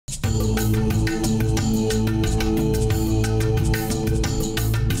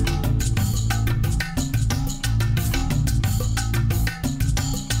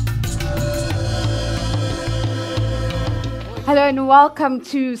and welcome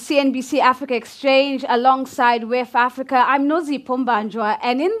to CNBC Africa Exchange alongside WEF Africa. I'm Nozi Pumbanjwa,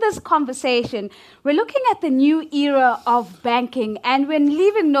 and in this conversation, we're looking at the new era of banking, and we're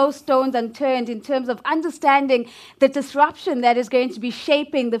leaving no stones unturned in terms of understanding the disruption that is going to be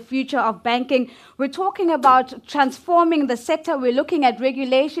shaping the future of banking. We're talking about transforming the sector. We're looking at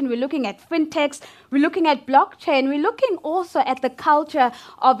regulation. We're looking at fintechs. We're looking at blockchain. We're looking also at the culture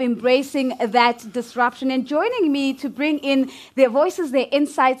of embracing that disruption. And joining me to bring in their voices, their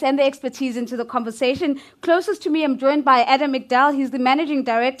insights, and their expertise into the conversation. Closest to me, I'm joined by Adam McDowell. He's the Managing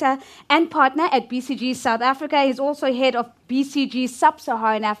Director and Partner at BCG South Africa. He's also head of BCG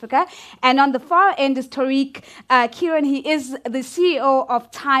Sub-Saharan Africa. And on the far end is Tariq Kiran. He is the CEO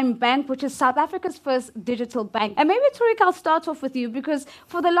of Time Bank, which is South Africa's first digital bank. And maybe, Tariq, I'll start off with you, because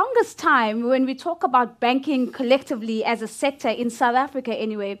for the longest time, when we talk about banking collectively as a sector in South Africa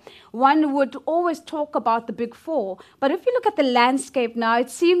anyway, one would always talk about the big four. But if you look at the landscape now, it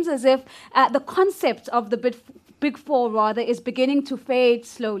seems as if the concept of the Big Four, rather, is beginning to fade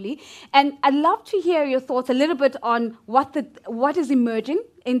slowly. And I'd love to hear your thoughts a little bit on what is emerging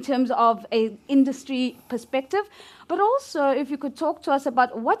in terms of an industry perspective, but also if you could talk to us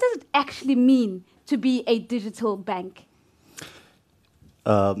about what does it actually mean to be a digital bank?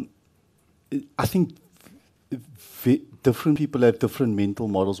 I think different people have different mental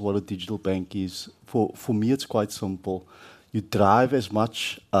models what a digital bank is. For me, it's quite simple. You drive as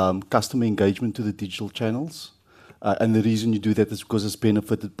much customer engagement to the digital channels. And the reason you do that is because it's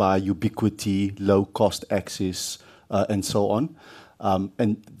benefited by ubiquity, low-cost access, and so on.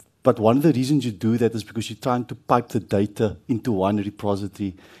 But one of the reasons you do that is because you're trying to pipe the data into one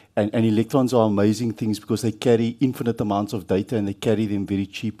repository. And electrons are amazing things because they carry infinite amounts of data and they carry them very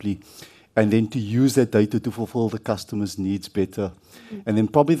cheaply. And then to use that data to fulfill the customer's needs better. And then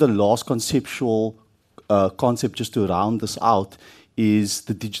probably the last conceptual concept, just to round this out, is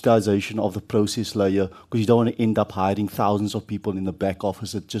the digitization of the process layer, because you don't want to end up hiring thousands of people in the back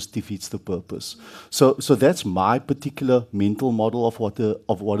office. It just defeats the purpose. So that's my particular mental model of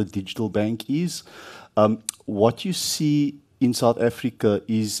what a digital bank is. What you see in South Africa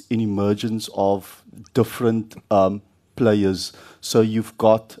is an emergence of different players. So you've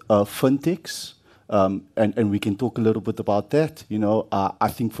got fintechs. And we can talk a little bit about that. You know, I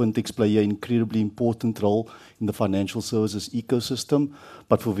think fintechs play an incredibly important role in the financial services ecosystem,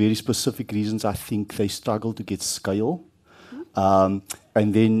 but for very specific reasons, I think they struggle to get scale. And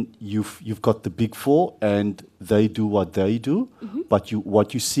then you've got the big four, and they do what they do. But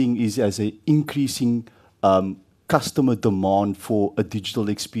what you're seeing is as an increasing customer demand for a digital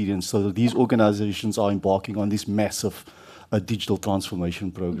experience. So these organizations are embarking on these massive digital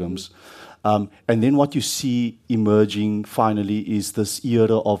transformation programs. And then what you see emerging finally is this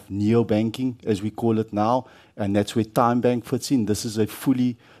era of neobanking, as we call it now, and that's where Time Bank fits in. This is a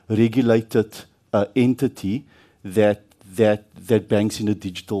fully regulated entity that banks in a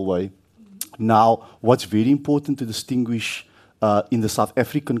digital way. Now, what's very important to distinguish in the South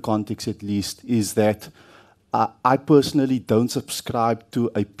African context, at least, is that I personally don't subscribe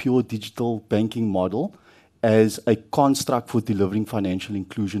to a pure digital banking model as a construct for delivering financial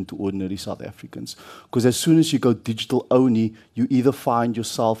inclusion to ordinary South Africans. Because as soon as you go digital only, you either find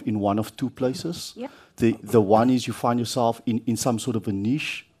yourself in one of two places. Yep. The one is you find yourself in some sort of a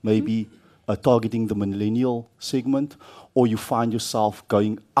niche, maybe targeting the millennial segment, or you find yourself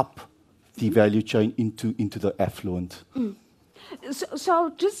going up the value chain into the affluent. So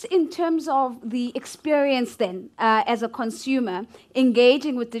just in terms of the experience then, as a consumer,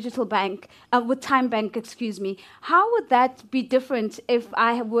 engaging with with Time Bank, how would that be different if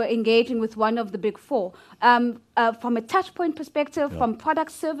I were engaging with one of the big four? From a touch point perspective, from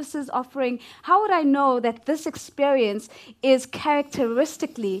product services offering, how would I know that this experience is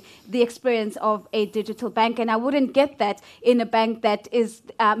characteristically the experience of a digital bank, and I wouldn't get that in a bank that is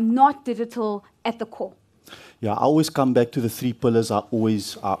not digital at the core? Yeah, I always come back to the three pillars I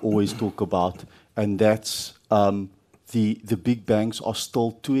always talk about, and that's the big banks are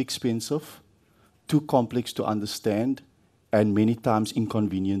still too expensive, too complex to understand, and many times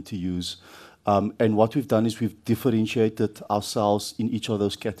inconvenient to use. And what we've done is we've differentiated ourselves in each of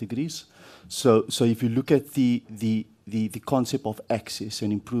those categories. So if you look at the concept of access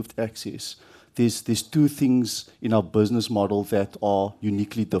and improved access, there's two things in our business model that are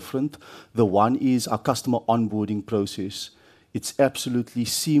uniquely different. The one is our customer onboarding process. It's absolutely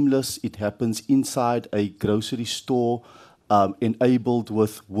seamless. It happens inside a grocery store, enabled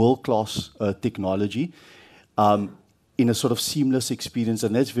with world-class technology, in a sort of seamless experience.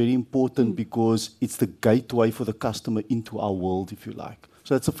 And that's very important because it's the gateway for the customer into our world, if you like.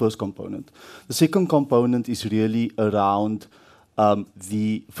 So that's the first component. The second component is really around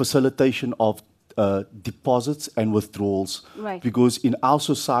the facilitation of deposits and withdrawals. Right. Because in our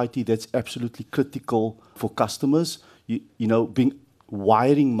society, that's absolutely critical for customers.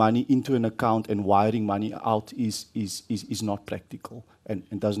 Wiring money into an account and wiring money out is not practical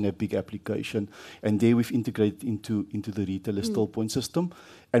and doesn't have big application. And there we've integrated into the retailer still point system.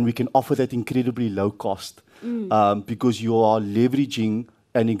 And we can offer that incredibly low cost because you are leveraging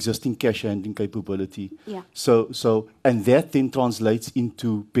an existing cash handling capability. Yeah. And that then translates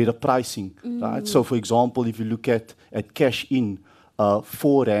into better pricing, right? So for example, if you look at cash in,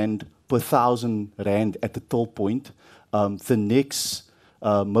 4 Rand per 1,000 Rand at the till point, the next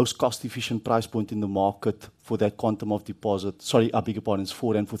most cost-efficient price point in the market for that quantum of deposit, sorry, I beg your pardon, it's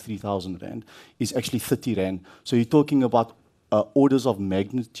 4 Rand for 3,000 Rand, is actually 30 Rand. So you're talking about orders of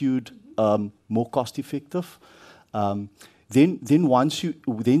magnitude more cost-effective. Then once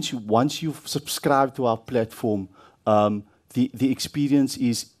you've subscribed to our platform, the experience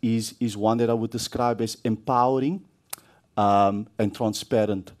is one that I would describe as empowering and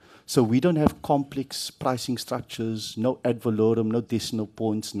transparent. So we don't have complex pricing structures, no ad valorem, no decimal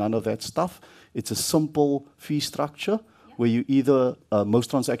points, none of that stuff. It's a simple fee structure where you either, most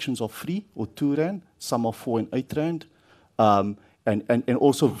transactions are free or 2 Rand, some are 4 and 8 Rand. And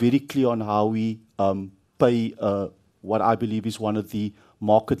also very clear on how we pay what I believe is one of the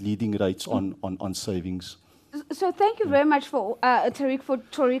market leading rates on savings. So thank you very much for Tariq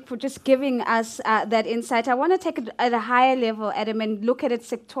for just giving us that insight. I want to take it at a higher level, Adam, and look at it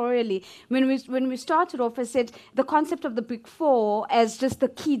sectorially. When we started off, I said the concept of the Big Four as just the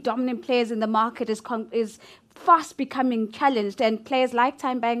key dominant players in the market is fast becoming challenged, and players like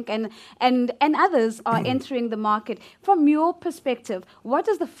Time Bank and others are entering the market. From your perspective, what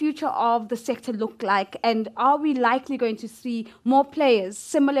does the future of the sector look like, and are we likely going to see more players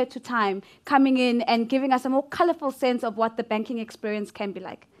similar to Time coming in and giving us a more colorful sense of what the banking experience can be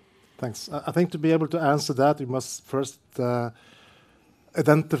like? Thanks. I think to be able to answer that, we must first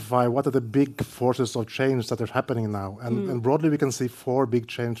identify what are the big forces of change that are happening now. And broadly, we can see 4 big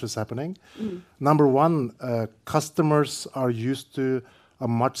changes happening. Number one, customers are used to a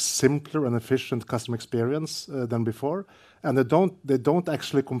much simpler and efficient customer experience than before. And they don't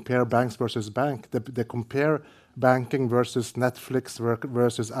actually compare banks versus bank. They compare banking versus Netflix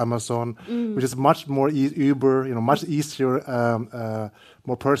versus Amazon, which is much more Uber, much easier,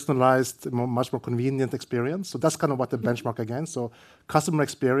 more personalized, much more convenient experience. So that's kind of what they benchmark against. So customer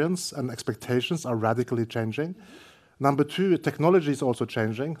experience and expectations are radically changing. Number two, technology is also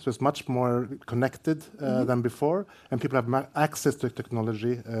changing. So it's much more connected than before. And people have access to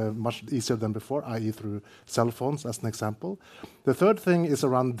technology much easier than before, i.e. through cell phones, as an example. The third thing is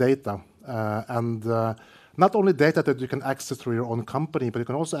around data. Not only data that you can access through your own company, but you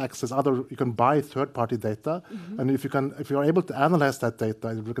can also access you can buy third-party data. And if you are able to analyze that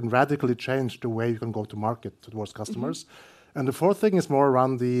data, you can radically change the way you can go to market towards customers. And the fourth thing is more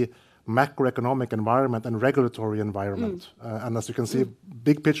around the macroeconomic environment and regulatory environment. And as you can see,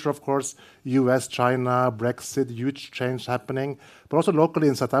 big picture, of course, US, China, Brexit, huge change happening. But also locally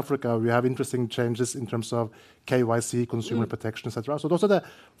in South Africa, we have interesting changes in terms of KYC, consumer protection, etc. So those are the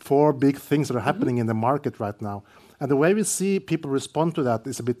 4 big things that are happening in the market right now. And the way we see people respond to that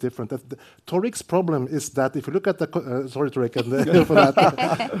is a bit different. Tariq's problem is that if you look at the sorry, Tariq, for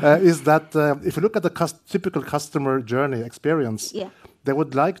that, is that if you look at the typical customer journey experience, they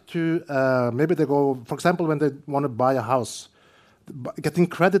would like to, maybe they go, for example, when they want to buy a house, getting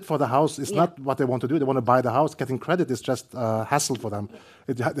credit for the house is not what they want to do. They want to buy the house. Getting credit is just a hassle for them.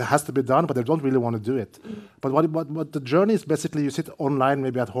 It has to be done, but they don't really want to do it. But what the journey is basically, you sit online,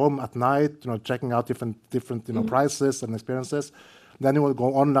 maybe at home at night, checking out different prices and experiences. Then you will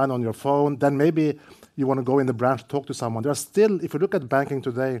go online on your phone. Then maybe you want to go in the branch to talk to someone. There are still, if you look at banking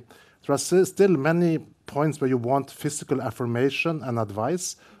today, there are still many points where you want physical affirmation and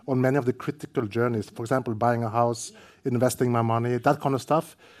advice on many of the critical journeys. For example, buying a house, investing my money, that kind of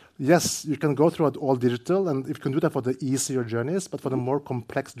stuff. Yes, you can go through it all digital, and you can do that for the easier journeys, but for the more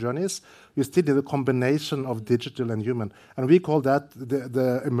complex journeys, you still need a combination of digital and human. And we call that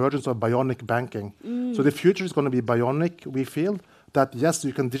the emergence of bionic banking. So the future is going to be bionic, we feel. That yes,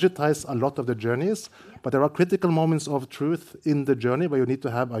 you can digitize a lot of the journeys, but there are critical moments of truth in the journey where you need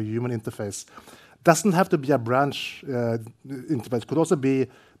to have a human interface. Doesn't have to be a branch interface. Could also be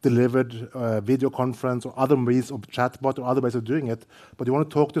delivered video conference or other ways of chatbot or other ways of doing it. But you want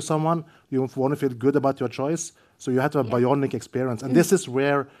to talk to someone, you want to feel good about your choice, so you have to have a bionic experience. And this is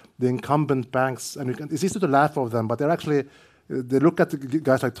where the incumbent banks, and it's easy to laugh of them, but they're actually, they look at the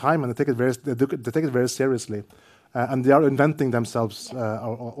guys like Time and they take it very seriously. And they are inventing themselves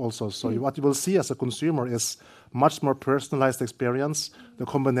also. So what you will see as a consumer is much more personalized experience, the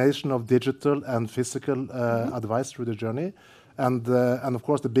combination of digital and physical advice through the journey. And of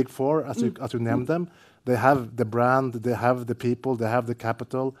course, the big four, as you name them, they have the brand, they have the people, they have the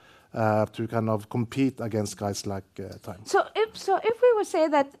capital to kind of compete against guys like Time. So if we would say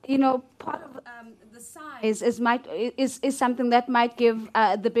that, you know, part of the size is something that might give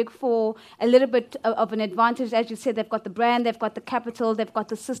the big four a little bit of an advantage. As you said, they've got the brand, they've got the capital, they've got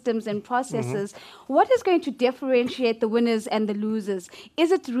the systems and processes. What is going to differentiate the winners and the losers?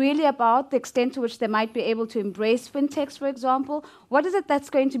 Is it really about the extent to which they might be able to embrace fintechs, for example? What is it that's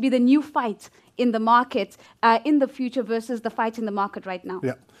going to be the new fight in the market in the future versus the fight in the market right now?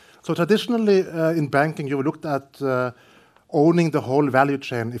 Yeah. So traditionally in banking, you looked at owning the whole value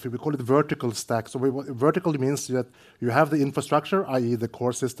chain, if we call it vertical stack. So vertical means that you have the infrastructure, i.e. the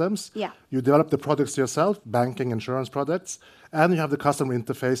core systems. Yeah. You develop the products yourself, banking, insurance products, and you have the customer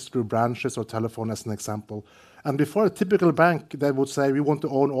interface through branches or telephone as an example. And before a typical bank, they would say, we want to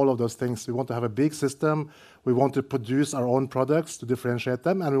own all of those things. We want to have a big system. We want to produce our own products to differentiate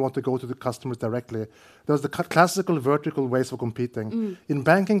them, and we want to go to the customers directly. There's the classical vertical ways of competing. In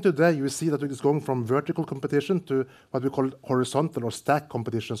banking today, you see that it's going from vertical competition to what we call horizontal or stack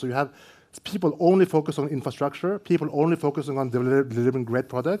competition. So you have people only focus on infrastructure, people only focusing on delivering great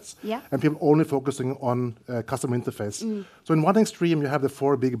products, and people only focusing on customer interface. So in one extreme, you have the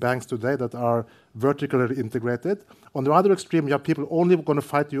four big banks today that are vertically integrated. On the other extreme, you have people only going to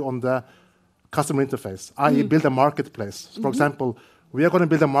fight you on the customer interface, i.e. build a marketplace. So for example, we are going to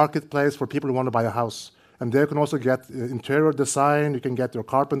build a marketplace for people who want to buy a house. And there you can also get interior design, you can get your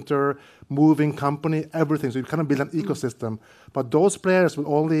carpenter, moving company, everything. So you kind of build an ecosystem. But those players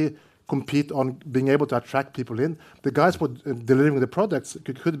will only compete on being able to attract people in. The guys for delivering the products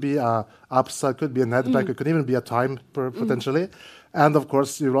could be a Absa, could be a Nedbank, it could even be a Time potentially. And of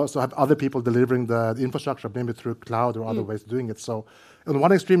course, you also have other people delivering the infrastructure, maybe through cloud or other ways of doing it. So on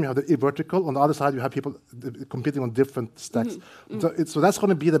one extreme, you have the vertical. On the other side, you have people competing on different stacks. So that's going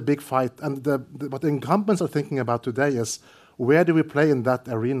to be the big fight. And what the incumbents are thinking about today is, where do we play in that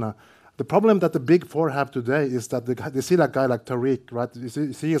arena? The problem that the big four have today is that they see that guy like Tariq, right? You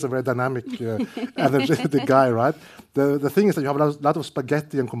see he is a very dynamic, energetic guy, right? The thing is that you have a lot of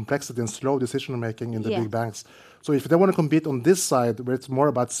spaghetti and complexity and slow decision-making in the big banks. So if they want to compete on this side, where it's more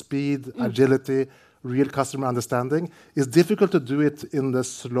about speed, agility, real customer understanding, it's difficult to do it in the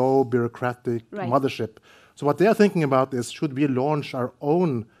slow, bureaucratic mothership. So what they are thinking about is, should we launch our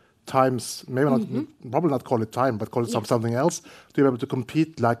own Times, maybe probably not call it Time, but call it something else, to be able to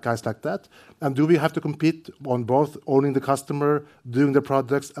compete like guys like that? And do we have to compete on both owning the customer, doing the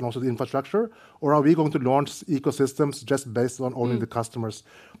products, and also the infrastructure? Or are we going to launch ecosystems just based on owning the customers?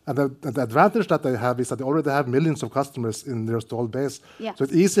 And the advantage that they have is that they already have millions of customers in their installed base. So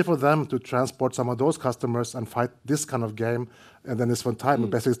it's easy for them to transport some of those customers and fight this kind of game. And then this one Time, it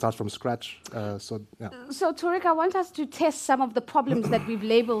basically starts from scratch. So Tariq, I want us to test some of the problems that we've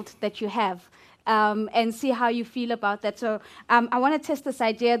labeled that you have. And see how you feel about that. So I want to test this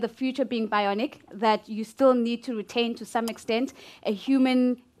idea, the future being bionic, that you still need to retain to some extent a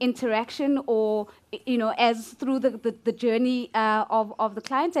human interaction, or as through the journey of the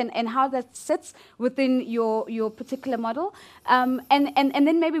client, and how that sits within your particular model. And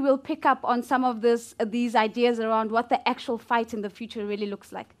then maybe we'll pick up on some of these ideas around what the actual fight in the future really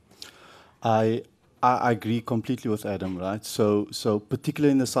looks like. I agree completely with Adam, right? So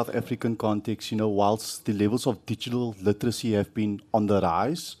particularly in the South African context, whilst the levels of digital literacy have been on the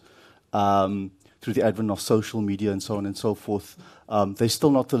rise through the advent of social media and so on and so forth, they're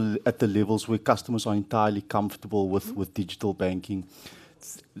still not at the levels where customers are entirely comfortable with digital banking.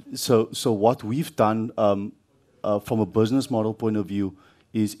 So what we've done from a business model point of view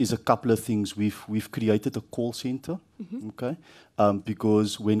is a couple of things. We've created a call center, okay?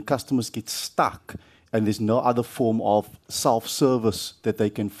 Because when customers get stuck and there's no other form of self-service that they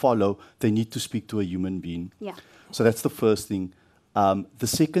can follow, they need to speak to a human being. Yeah. So that's the first thing. The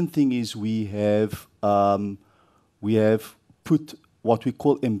second thing is we have put what we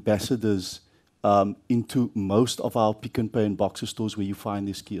call ambassadors into most of our Pick n Pay and Boxer stores where you find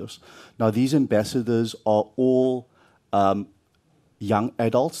these kiosks. Now, these ambassadors are all young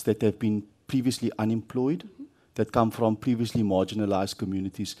adults that have been previously unemployed, that come from previously marginalized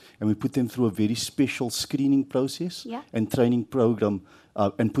communities, and we put them through a very special screening process and training program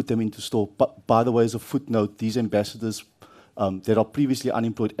and put them into store. But by the way, as a footnote, these ambassadors that are previously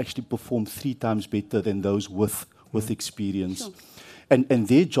unemployed actually perform 3 times better than those with experience. Sure. And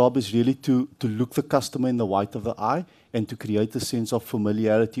their job is really to look the customer in the white of the eye and to create a sense of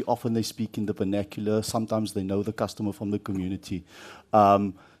familiarity. Often they speak in the vernacular. Sometimes they know the customer from the community.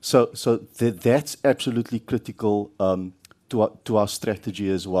 That's absolutely critical to our strategy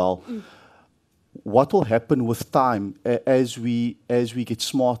as well. What will happen with time as we get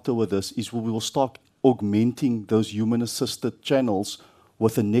smarter with this is we will start augmenting those human-assisted channels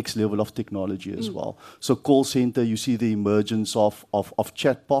with the next level of technology as well. So call center, you see the emergence of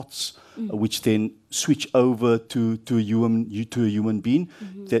chatbots, which then switch over to a human being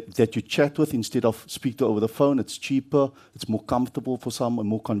that you chat with instead of speak to over the phone. It's cheaper, it's more comfortable for some and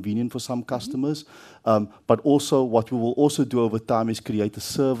more convenient for some customers. But also what we will also do over time is create a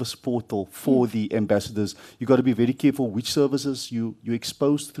service portal for the ambassadors. You've got to be very careful which services you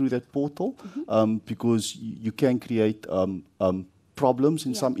expose through that portal, because you can create problems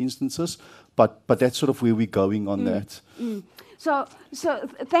in some instances, but that's sort of where we're going on that. So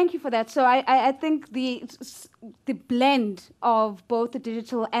thank you for that. So I think the blend of both the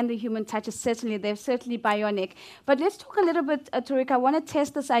digital and the human touch is certainly there, certainly bionic. But let's talk a little bit, Tariq. I want to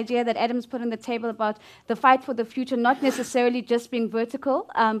test this idea that Adam's put on the table about the fight for the future, not necessarily just being vertical,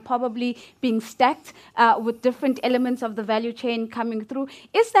 probably being stacked with different elements of the value chain coming through.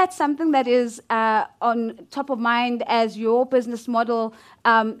 Is that something that is on top of mind as your business model,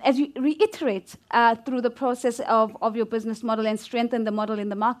 as you reiterate through the process of your business model and strengthen the model in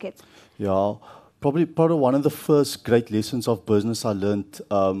the market? Yeah. Probably part of one of the first great lessons of business I learned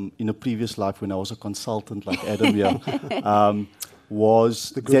in a previous life when I was a consultant like Adam here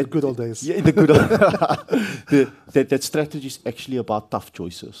was the good old days. Yeah, the good old that strategy is actually about tough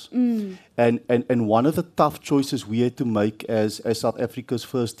choices. And one of the tough choices we had to make as South Africa's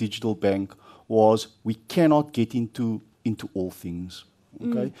first digital bank was we cannot get into all things.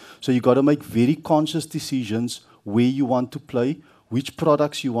 Okay, so you got to make very conscious decisions where you want to play, which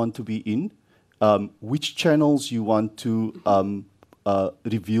products you want to be in. Which channels you want to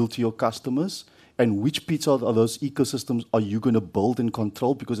reveal to your customers, and which bits of those ecosystems are you going to build and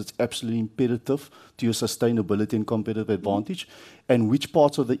control, because it's absolutely imperative to your sustainability and competitive advantage, and which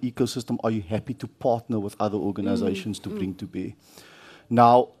parts of the ecosystem are you happy to partner with other organizations to bring to bear.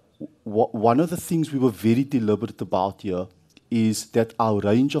 Now, one of the things we were very deliberate about here is that our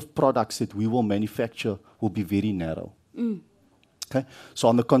range of products that we will manufacture will be very narrow. Okay. So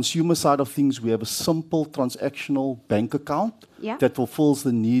on the consumer side of things, we have a simple transactional bank account that fulfills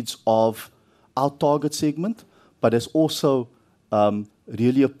the needs of our target segment, but has also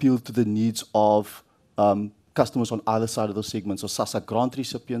really appealed to the needs of customers on either side of those segments. So SASSA grant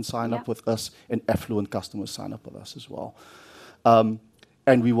recipients sign up with us, and affluent customers sign up with us as well.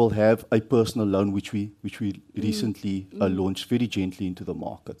 And we will have a personal loan, which we recently launched very gently into the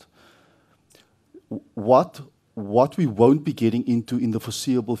market. What we won't be getting into in the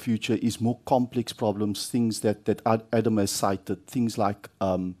foreseeable future is more complex problems, things that Adam has cited, things like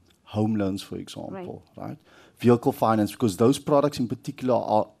home loans, for example, right? Vehicle finance, because those products in particular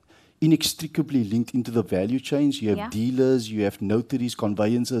are inextricably linked into the value chains. You have dealers, you have notaries,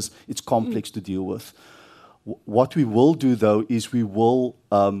 conveyancers. It's complex to deal with. What we will do, though, is we will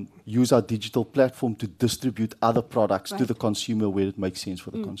use our digital platform to distribute other products to the consumer where it makes sense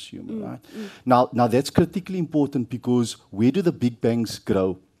for the consumer, right? Now, that's critically important, because where do the big banks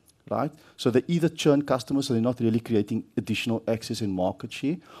grow, right? So they either churn customers, so they're not really creating additional access and market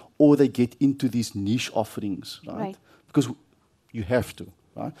share, or they get into these niche offerings, right? Because you have to,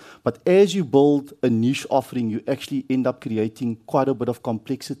 right? But as you build a niche offering, you actually end up creating quite a bit of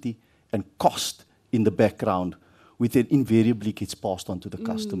complexity and cost in the background, which then invariably gets passed on to the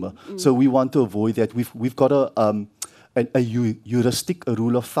customer. So we want to avoid that. We've got a heuristic, a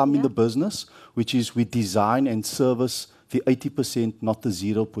rule of thumb in the business, which is we design and service the 80%, not the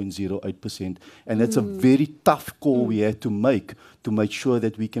 0.08%. And that's a very tough call we had to make sure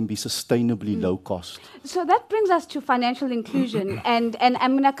that we can be sustainably low cost. So that brings us to financial inclusion. and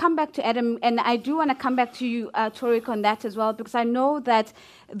I'm going to come back to Adam, and I do want to come back to you, Tariq, on that as well, because I know that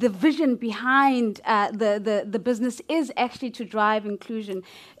the vision behind the business is actually to drive inclusion.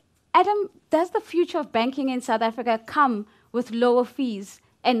 Adam, does the future of banking in South Africa come with lower fees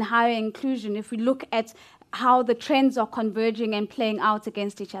and higher inclusion if we look at how the trends are converging and playing out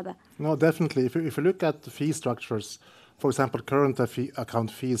against each other? No, definitely. If you look at the fee structures, for example, current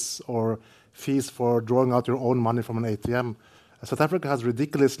account fees or fees for drawing out your own money from an ATM, South Africa has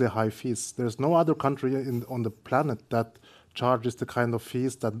ridiculously high fees. There's no other country on the planet that charges the kind of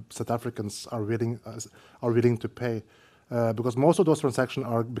fees that South Africans are willing to pay. Because most of those transactions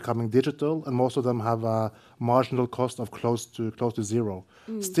are becoming digital, and most of them have a marginal cost of close to zero.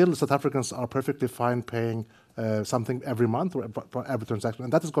 Still, South Africans are perfectly fine paying something every month or for every transaction,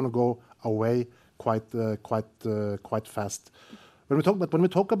 and that is going to go away quite fast. When we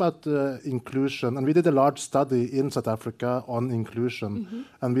talk about inclusion, and we did a large study in South Africa on inclusion,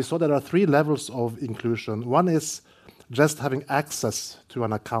 and we saw there are 3 levels of inclusion. One is just having access to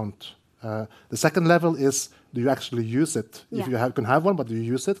an account. The second level is, do you actually use it? Yeah. If you can have one, but do you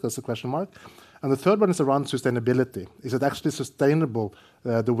use it? That's the question mark. And the third one is around sustainability. Is it actually sustainable,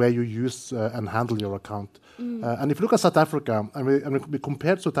 the way you use and handle your account? And if you look at South Africa, and we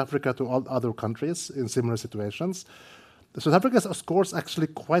compared South Africa to all other countries in similar situations, South Africa scores actually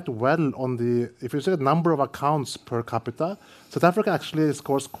quite well on the, if you say the number of accounts per capita, South Africa actually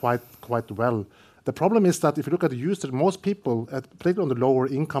scores quite well. The problem is that if you look at the usage, most people, particularly on the lower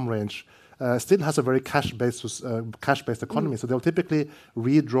income range, still has a very cash-based economy. So they'll typically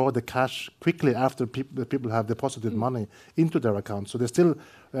redraw the cash quickly after people have deposited money into their account. So they still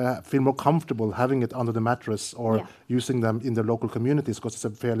feel more comfortable having it under the mattress or using them in the local communities because it's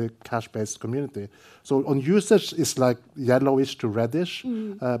a fairly cash-based community. So on usage, it's like yellowish to reddish.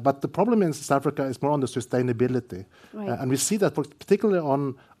 But the problem in South Africa is more on the sustainability. Right. And we see that particularly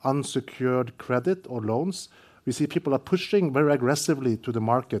on unsecured credit or loans, we see people are pushing very aggressively to the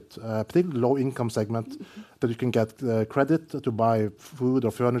market, particularly low-income segment, that you can get credit to buy food or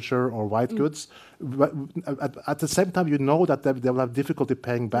furniture or white goods. But at the same time, you know that they will have difficulty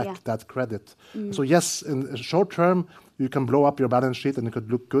paying back that credit. So yes, in short term, you can blow up your balance sheet and it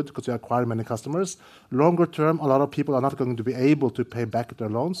could look good because you acquire many customers. Longer term, a lot of people are not going to be able to pay back their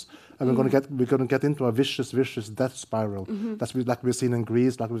loans, and we're going to get into a vicious death spiral. That's like we've seen in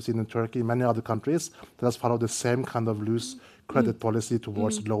Greece, like we've seen in Turkey, many other countries that has followed the same kind of loose credit policy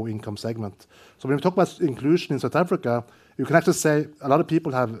towards low-income segment. So when we talk about inclusion in South Africa, you can actually say a lot of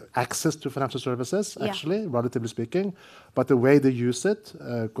people have access to financial services, actually, relatively speaking, but the way they use it,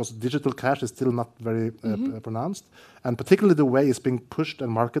 because digital cash is still not very pronounced, and particularly the way it's being pushed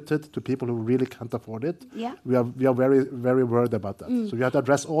and marketed to people who really can't afford it, we are very, very worried about that. So you have to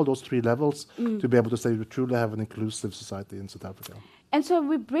address all those 3 levels to be able to say we truly have an inclusive society in South Africa. And so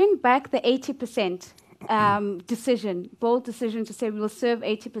we bring back the 80% decision, bold decision to say we will serve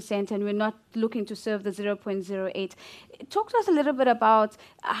 80% and we're not looking to serve the 0.08. Talk to us a little bit about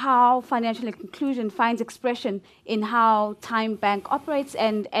how financial inclusion finds expression in how Time Bank operates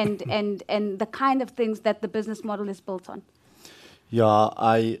and the kind of things that the business model is built on. Yeah,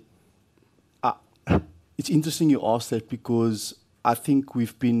 it's interesting you ask that because I think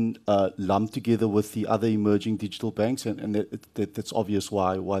we've been lumped together with the other emerging digital banks, and that's obvious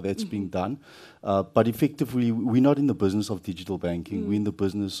why that's being done. But effectively, we're not in the business of digital banking. We're in the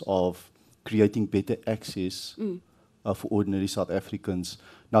business of creating better access for ordinary South Africans.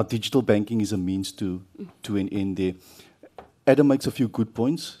 Now, digital banking is a means to an end there. Adam makes a few good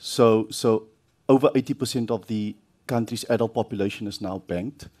points. So over 80% of the country's adult population is now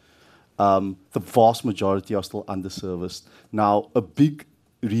banked. The vast majority are still underserviced. Now, a big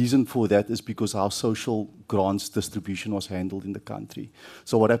reason for that is because our social grants distribution was handled in the country.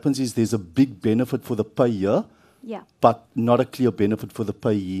 So what happens is there's a big benefit for the payer, but not a clear benefit for the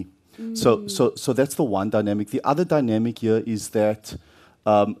payee. So that's the one dynamic. The other dynamic here is that,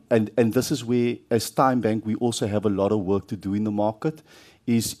 and this is where, as Time Bank, we also have a lot of work to do in the market,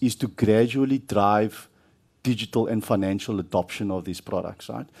 is to gradually drive digital and financial adoption of these products,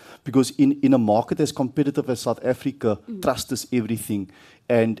 right? Because in a market as competitive as South Africa, trust is everything.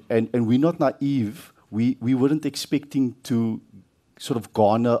 And we're not naive. We weren't expecting to sort of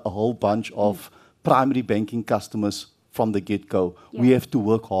garner a whole bunch of primary banking customers from the get-go. We have to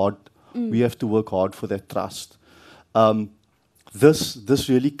work hard. We have to work hard for that trust. This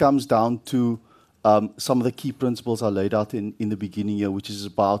really comes down to some of the key principles I laid out in the beginning here, which is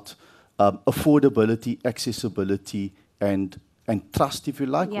about affordability, accessibility, and trust, if you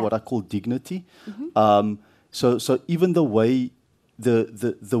like, what I call dignity. So even the way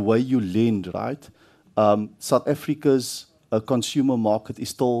the way you lend, right? South Africa's consumer market is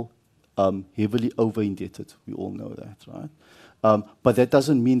still heavily over-indebted. We all know that, right? But that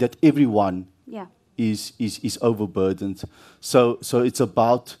doesn't mean that everyone is overburdened. So it's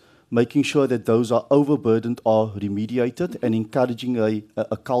about making sure that those are overburdened are remediated and encouraging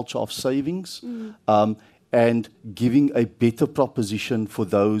a culture of savings and giving a better proposition for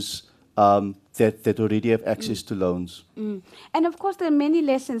those that already have access to loans. And of course, there are many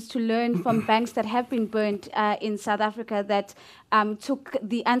lessons to learn from banks that have been burnt in South Africa that took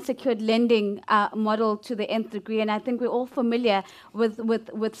the unsecured lending model to the nth degree. And I think we're all familiar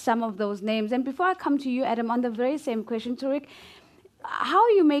with some of those names. And before I come to you, Adam, on the very same question, Tariq, how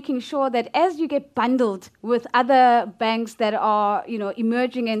are you making sure that as you get bundled with other banks that are,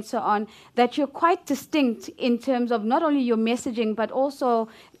 emerging and so on, that you're quite distinct in terms of not only your messaging, but also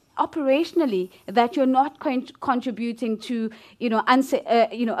operationally, that you're not contributing to,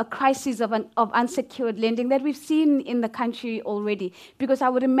 a crisis of unsecured lending that we've seen in the country already? Because I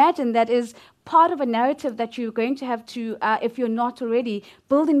would imagine that is part of a narrative that you're going to have to, if you're not already,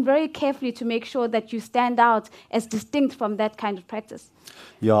 building very carefully to make sure that you stand out as distinct from that kind of practice.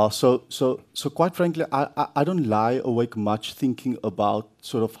 Yeah, so quite frankly, I don't lie awake much thinking about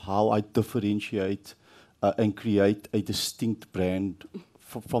sort of how I differentiate and create a distinct brand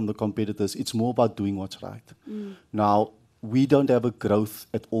from the competitors. It's more about doing what's right. Now, we don't have a growth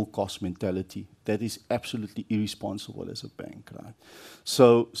at all cost mentality. That is absolutely irresponsible as a bank, right?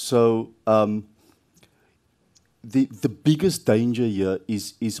 So the biggest danger here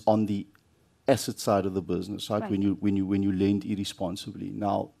is on the asset side of the business, right? Right. When you lend irresponsibly.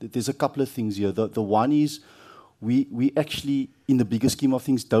 Now, there's a couple of things here. The one is we actually, in the bigger scheme of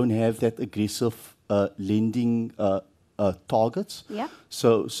things, don't have that aggressive lending targets. Yeah.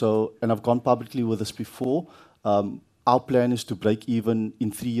 So, and I've gone publicly with this before. Our plan is to break even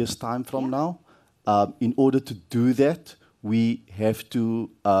in 3 years' time from now. In order to do that, we have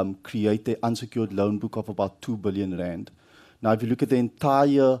to create an unsecured loan book of about 2 billion rand. Now, if you look at the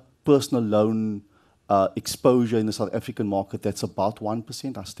entire personal loan exposure in the South African market, that's about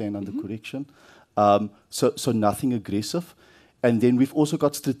 1%. I stand under correction. So nothing aggressive. And then we've also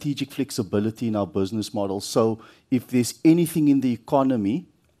got strategic flexibility in our business model. So if there's anything in the economy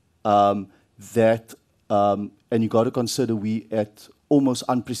that, and you got to consider we at almost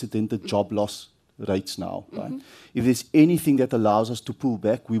unprecedented job loss rates now, right? If there's anything that allows us to pull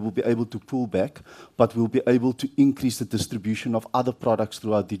back, we will be able to pull back, but we'll be able to increase the distribution of other products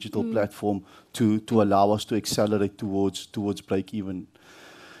through our digital platform to allow us to accelerate towards break even.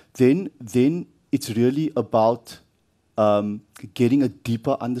 Then it's really about getting a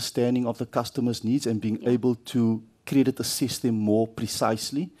deeper understanding of the customer's needs and being able to credit assess them more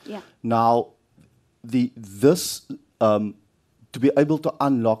precisely. Yeah. Now, to be able to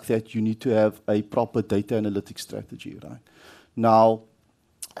unlock that, you need to have a proper data analytics strategy, right? Now,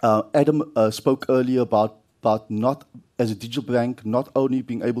 Adam spoke earlier about not, as a digital bank, not only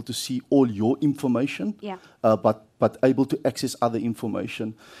being able to see all your information, but able to access other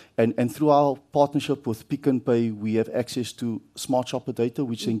information. And through our partnership with Pick n Pay, we have access to smart shopper data,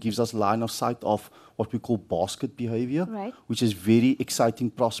 which then gives us line of sight of what we call basket behavior, Right. which is very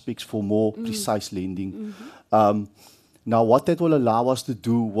exciting prospects for more precise lending. Now, what that will allow us to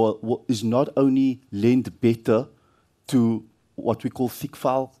do is not only lend better to what we call thick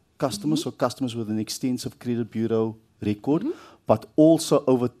file customers, or customers with an extensive credit bureau record, but also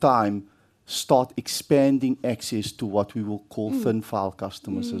over time start expanding access to what we will call thin file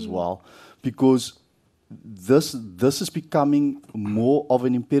customers as well. Because this is becoming more of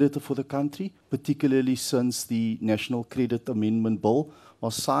an imperative for the country, particularly since the National Credit Amendment Bill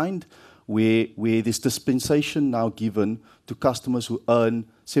was signed, where there's dispensation now given to customers who earn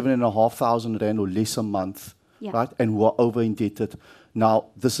 7,500 rand or less a month, right, and who are over indebted. Now,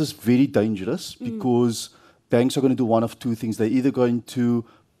 this is very dangerous because banks are going to do one of two things. They're either going to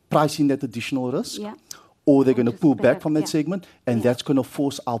price in that additional risk, or they're going to pull back from that segment, and that's going to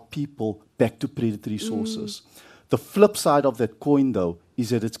force our people back to predatory sources. The flip side of that coin, though, is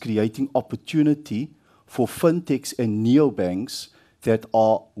that it's creating opportunity for fintechs and neobanks that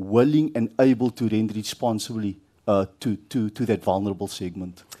are willing and able to lend responsibly to that vulnerable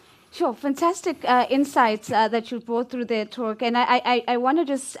segment. Sure, fantastic insights that you brought through there, Tariq. And I want to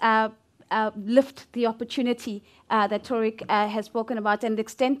just lift the opportunity that Tariq has spoken about, and the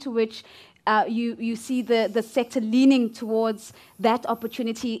extent to which you see the sector leaning towards that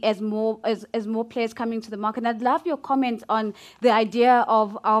opportunity as more players coming to the market. And I'd love your comment on the idea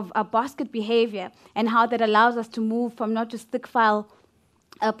of a basket behavior and how that allows us to move from not just thick file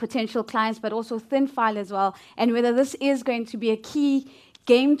potential clients, but also thin file as well, and whether this is going to be a key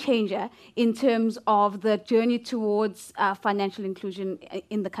game changer in terms of the journey towards financial inclusion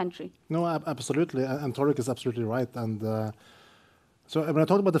in the country. No, absolutely, and Tariq is absolutely right. And so when I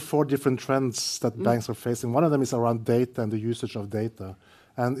talk about the 4 different trends that banks are facing, one of them is around data and the usage of data.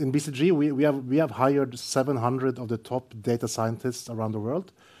 And in BCG, we have hired 700 of the top data scientists around the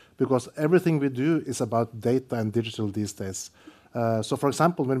world, because everything we do is about data and digital these days. So, for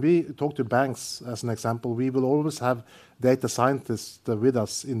example, when we talk to banks, as an example, we will always have data scientists with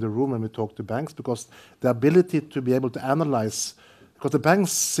us in the room when we talk to banks, because the ability to be able to analyze Because the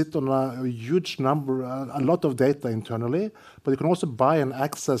banks sit on a huge number, a lot of data internally, but you can also buy and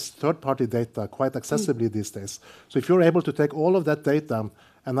access third-party data quite accessibly these days. So if you're able to take all of that data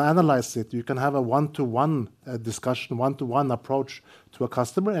and analyze it, you can have a one-to-one discussion, one-to-one approach to a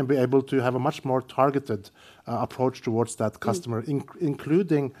customer and be able to have a much more targeted approach towards that customer,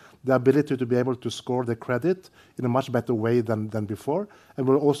 including the ability to be able to score the credit in a much better way than before. And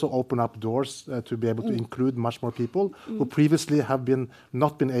will also open up doors to be able to include much more people who previously have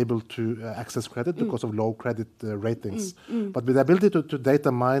not been able to access credit because of low credit ratings. But with the ability to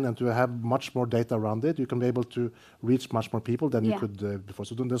data mine and to have much more data around it, you can be able to reach much more people than you could before.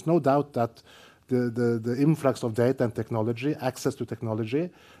 So there's no doubt that the influx of data and technology, access to technology,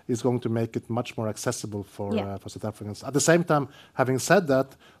 is going to make it much more accessible for South Africans. At the same time, having said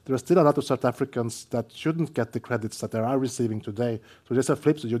that, there are still a lot of South Africans that shouldn't get the credits that they are receiving today. So there's a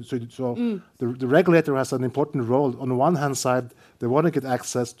flip. The regulator has an important role. On the one hand side, they want to get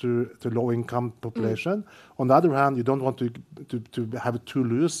access to low-income population. On the other hand, you don't want to have it too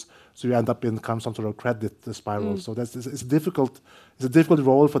loose, so you end up in some sort of credit spiral. So it's a difficult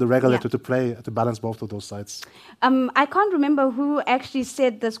role for the regulator to play to balance both of those sides. I can't remember who actually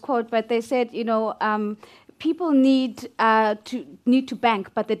said this quote, but they said, people need to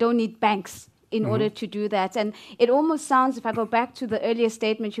bank, but they don't need banks in order to do that. And it almost sounds, if I go back to the earlier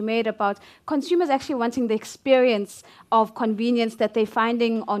statement you made about consumers actually wanting the experience of convenience that they're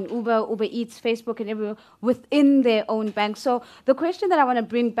finding on Uber Eats, Facebook, and everywhere within their own bank. So the question that I want to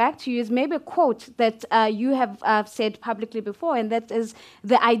bring back to you is maybe a quote that you have said publicly before, and that is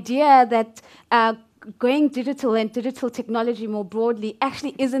the idea that going digital and digital technology more broadly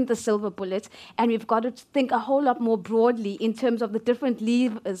actually isn't the silver bullet, and we've got to think a whole lot more broadly in terms of the different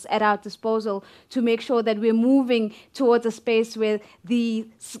levers at our disposal to make sure that we're moving towards a space where the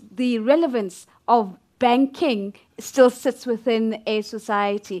relevance of banking still sits within a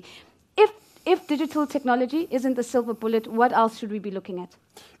society. If digital technology isn't the silver bullet, what else should we be looking at?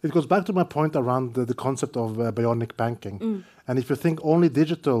 It goes back to my point around the concept of bionic banking. And if you think only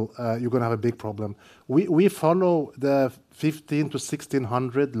digital, you're going to have a big problem. We follow the 15 to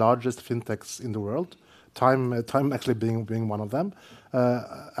 1,600 largest fintechs in the world, Time actually being one of them.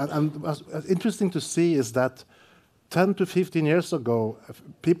 And what's interesting to see is that 10 to 15 years ago,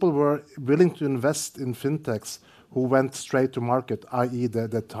 people were willing to invest in fintechs who went straight to market, i.e.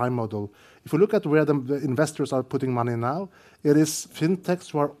 the time model. If you look at where the investors are putting money now, it is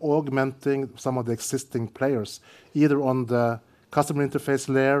fintechs who are augmenting some of the existing players, either on the customer interface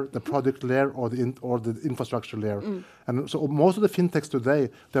layer, the product layer, or the infrastructure layer. And so most of the fintechs today,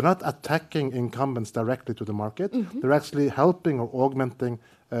 they're not attacking incumbents directly to the market. They're actually helping or augmenting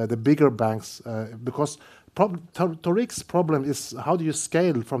the bigger banks because Tariq's problem is how do you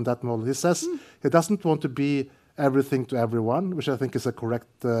scale from that model? He says he doesn't want to be everything to everyone, which I think is a correct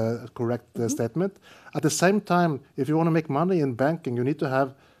statement. At the same time, if you want to make money in banking, you need to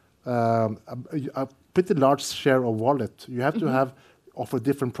have a pretty large share of wallet. You have to offer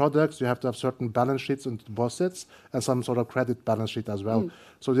different products. You have to have certain balance sheets and deposits and some sort of credit balance sheet as well.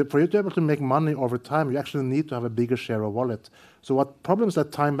 So for you to be able to make money over time, you actually need to have a bigger share of wallet. So what problems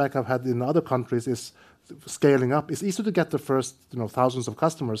that Time Bank have had in other countries is scaling up. It's easy to get the first thousands of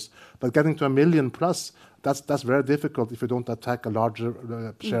customers, but getting to 1 million plus, that's very difficult if you don't attack a larger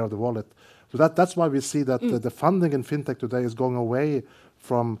share of the wallet. So that's why we see that the funding in fintech today is going away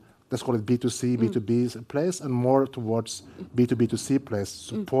from, let's call it B2C, B2B place, and more towards B2B2C place,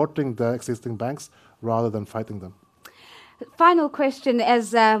 supporting the existing banks rather than fighting them. Final question,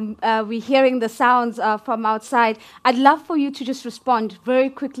 as we're hearing the sounds from outside, I'd love for you to just respond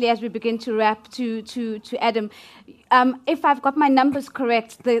very quickly as we begin to wrap to Adam. If I've got my numbers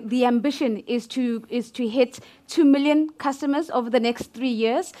correct, the ambition is to hit 2 million customers over the next 3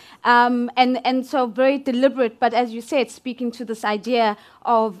 years, and so very deliberate. But as you said, speaking to this idea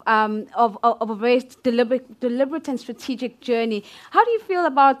of a very deliberate and strategic journey. How do you feel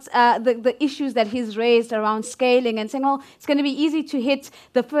about the issues that he's raised around scaling and saying, well, it's going to be easy to hit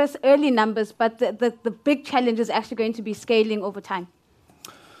the first early numbers, but the big challenge is actually going to be scaling over time?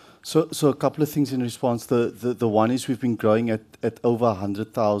 So a couple of things in response. The one is we've been growing at over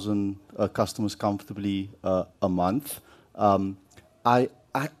 100,000 customers comfortably a month. I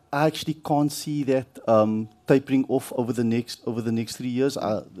actually can't see that tapering off over the next 3 years.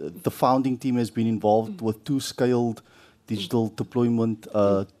 The founding team has been involved with 2 scaled digital deployment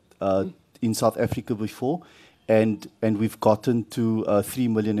in South Africa before. And we've gotten to 3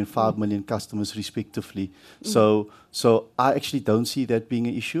 million and 5 million customers respectively. So I actually don't see that being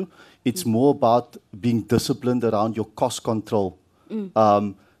an issue. It's more about being disciplined around your cost control.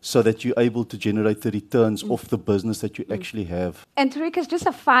 so that you're able to generate the returns off the business that you actually have. And Tariq, just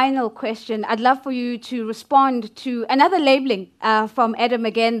a final question. I'd love for you to respond to another labeling from Adam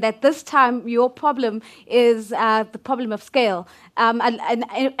again, that this time your problem is the problem of scale.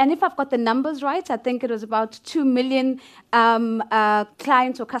 And if I've got the numbers right, I think it was about 2 million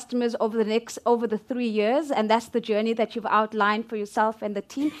clients or customers over the 3 years, and that's the journey that you've outlined for yourself and the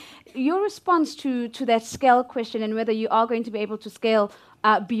team. Your response to that scale question and whether you are going to be able to scale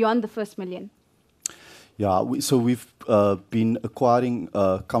beyond the first million. Yeah, so we've been acquiring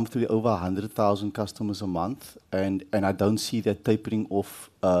comfortably over 100,000 customers a month, and I don't see that tapering off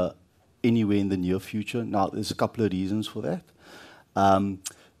anywhere in the near future. Now, there's a couple of reasons for that.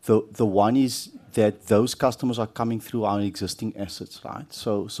 The one is that those customers are coming through our existing assets, right?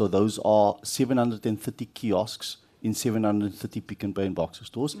 So those are 730 kiosks in 730 Pick n Pay and Boxer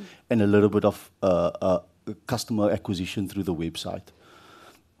stores, and a little bit of customer acquisition through the website.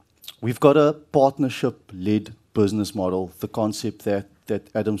 We've got a partnership-led business model, the concept that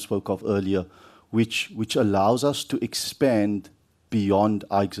Adam spoke of earlier, which allows us to expand beyond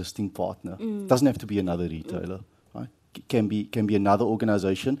our existing partner. Doesn't have to be another retailer, right? Can be another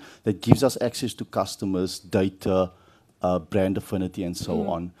organization that gives us access to customers, data, brand affinity, and so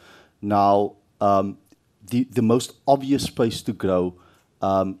on. Now, the most obvious space to grow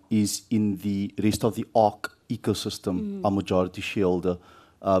is in the rest of the ARC ecosystem, our majority shareholder,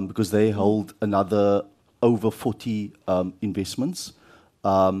 because they hold another over 40 investments.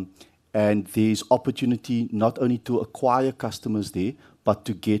 And there's opportunity not only to acquire customers there, but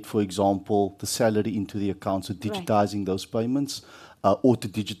to get, for example, the salary into the account, so digitizing those payments, or to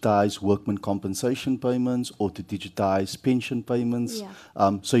digitize workman compensation payments, or to digitize pension payments.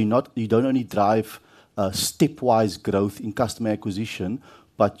 Yeah. So you don't only drive stepwise growth in customer acquisition,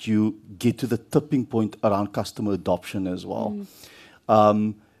 but you get to the tipping point around customer adoption as well.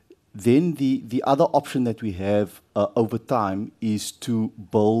 Then the other option that we have over time is to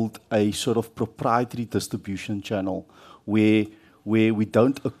build a sort of proprietary distribution channel where we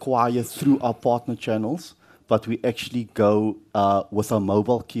don't acquire through our partner channels, but we actually go with our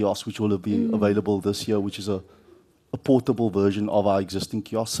mobile kiosk, which will be available this year, which is a portable version of our existing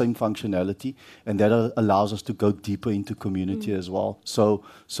kiosk, same functionality, and that allows us to go deeper into community as well. So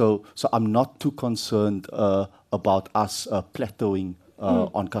I'm not too concerned about us plateauing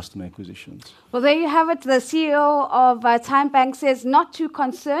on customer acquisitions. Well, there you have it. The CEO of TymeBank says not too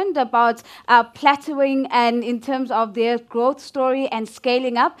concerned about plateauing and in terms of their growth story and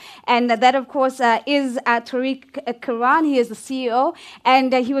scaling up. And that, of course, is Tariq Karan. He is the CEO.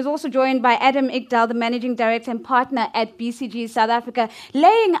 And he was also joined by Adam Igdal, the managing director and partner at BCG South Africa,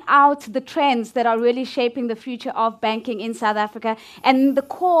 laying out the trends that are really shaping the future of banking in South Africa. And the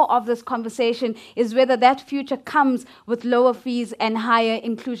core of this conversation is whether that future comes with lower fees and higher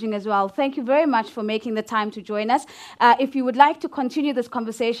inclusion as well. Thank you very much for making the time to join us. If you would like to continue this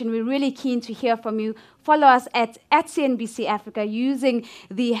conversation, we're really keen to hear from you. Follow us at CNBC Africa using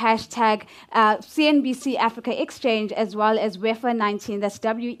the hashtag CNBC Africa Exchange as well as WEFA19. That's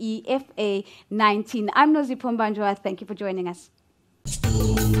WEFA19. I'm Nozi Pumbanjwa. Thank you for joining us.